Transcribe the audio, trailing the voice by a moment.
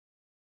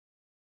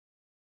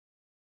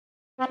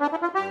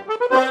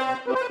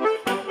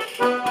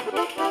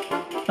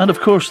And of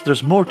course,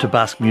 there's more to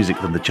Basque music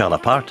than the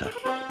Parte.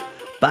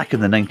 Back in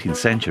the 19th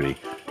century,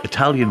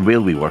 Italian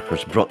railway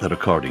workers brought their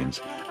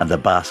accordions, and the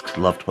Basques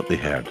loved what they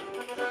heard.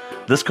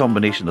 This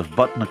combination of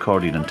button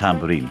accordion and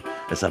tambourine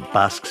is a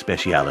Basque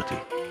speciality.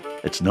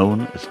 It's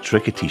known as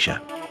triquetisha.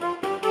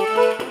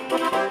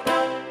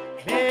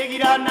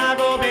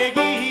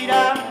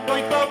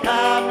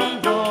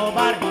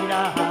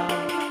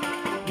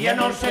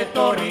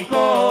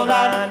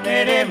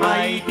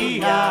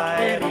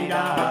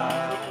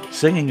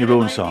 Singing your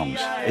own songs,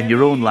 in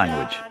your own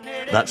language,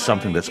 that's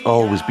something that's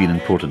always been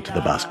important to the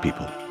Basque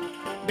people.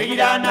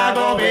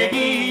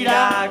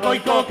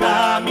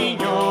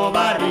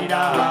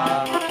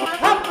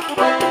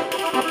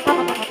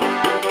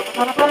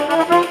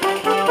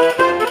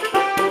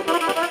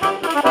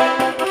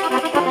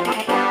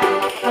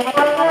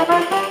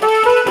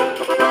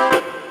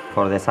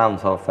 For the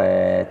sounds of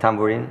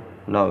tambourine,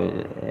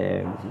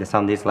 the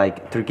sound is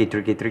like tricky,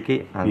 tricky,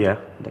 tricky, and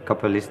the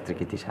couple is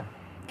triquetisha.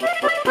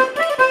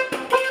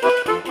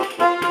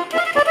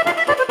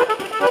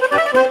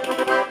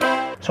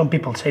 Some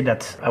people say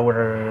that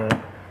our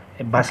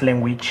Basque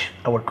language,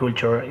 our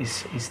culture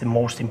is the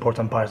most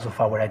important part of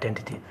our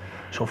identity.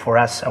 So for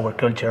us, our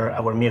culture,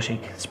 our music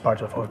is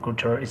part of our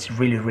culture. It's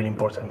really, really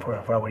important for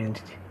our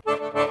identity.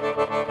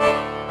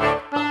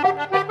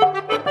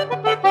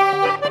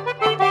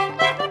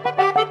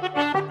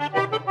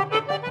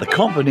 The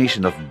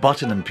combination of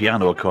button and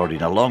piano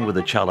accordion along with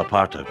the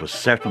Parte was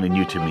certainly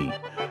new to me,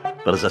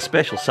 but as a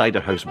special cider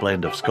house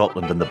blend of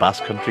Scotland and the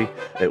Basque Country,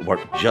 it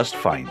worked just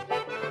fine.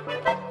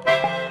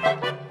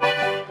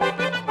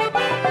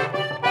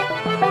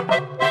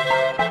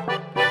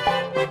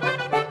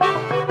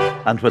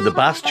 And when the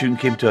bass tune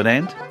came to an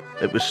end,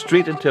 it was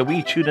straight into a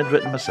wee tune I'd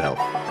written myself.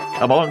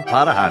 Come on,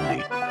 para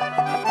handy.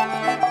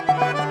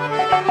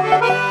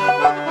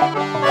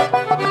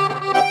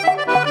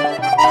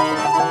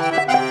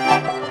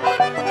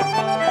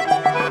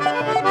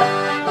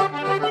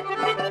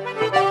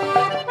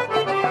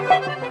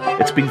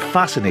 It's been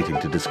fascinating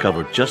to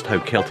discover just how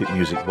Celtic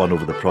music won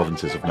over the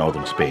provinces of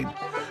northern Spain,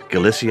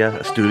 Galicia,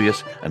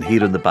 Asturias, and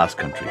here in the Basque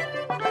Country.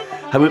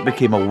 How it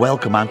became a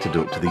welcome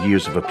antidote to the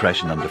years of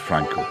oppression under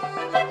Franco.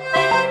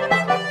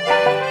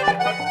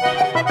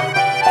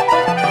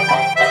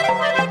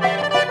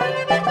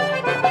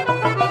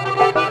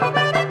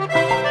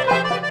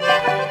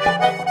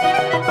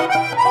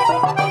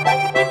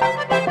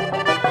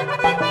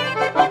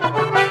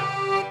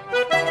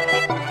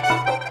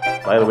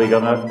 By the way,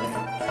 Governor.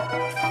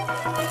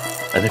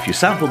 And if you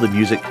sample the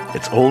music,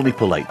 it's only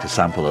polite to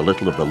sample a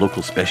little of the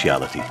local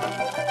speciality.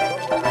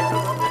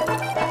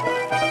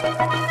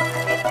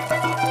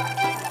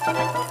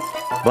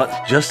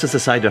 But just as the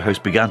cider house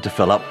began to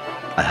fill up,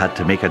 I had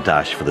to make a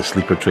dash for the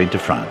sleeper train to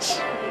France.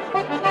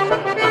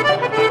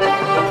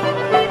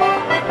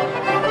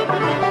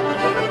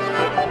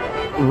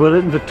 We're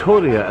in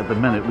Victoria at the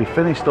minute. We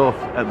finished off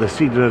at the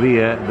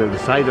Cidreria, the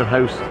cider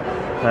house,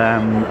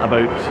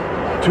 about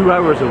 2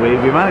 hours away.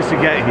 We managed to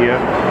get here.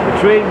 The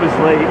train was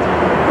late.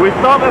 We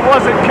thought it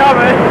wasn't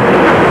coming.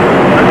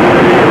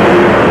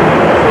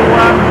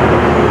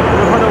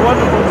 So we've had a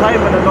wonderful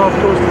time on the north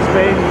coast of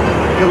Spain,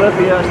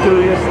 Galicia,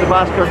 Asturias, the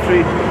Basque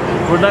Country.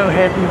 We're now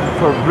heading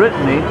for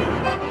Brittany.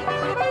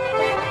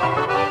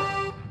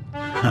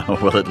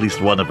 Well, at least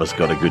one of us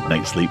got a good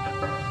night's sleep.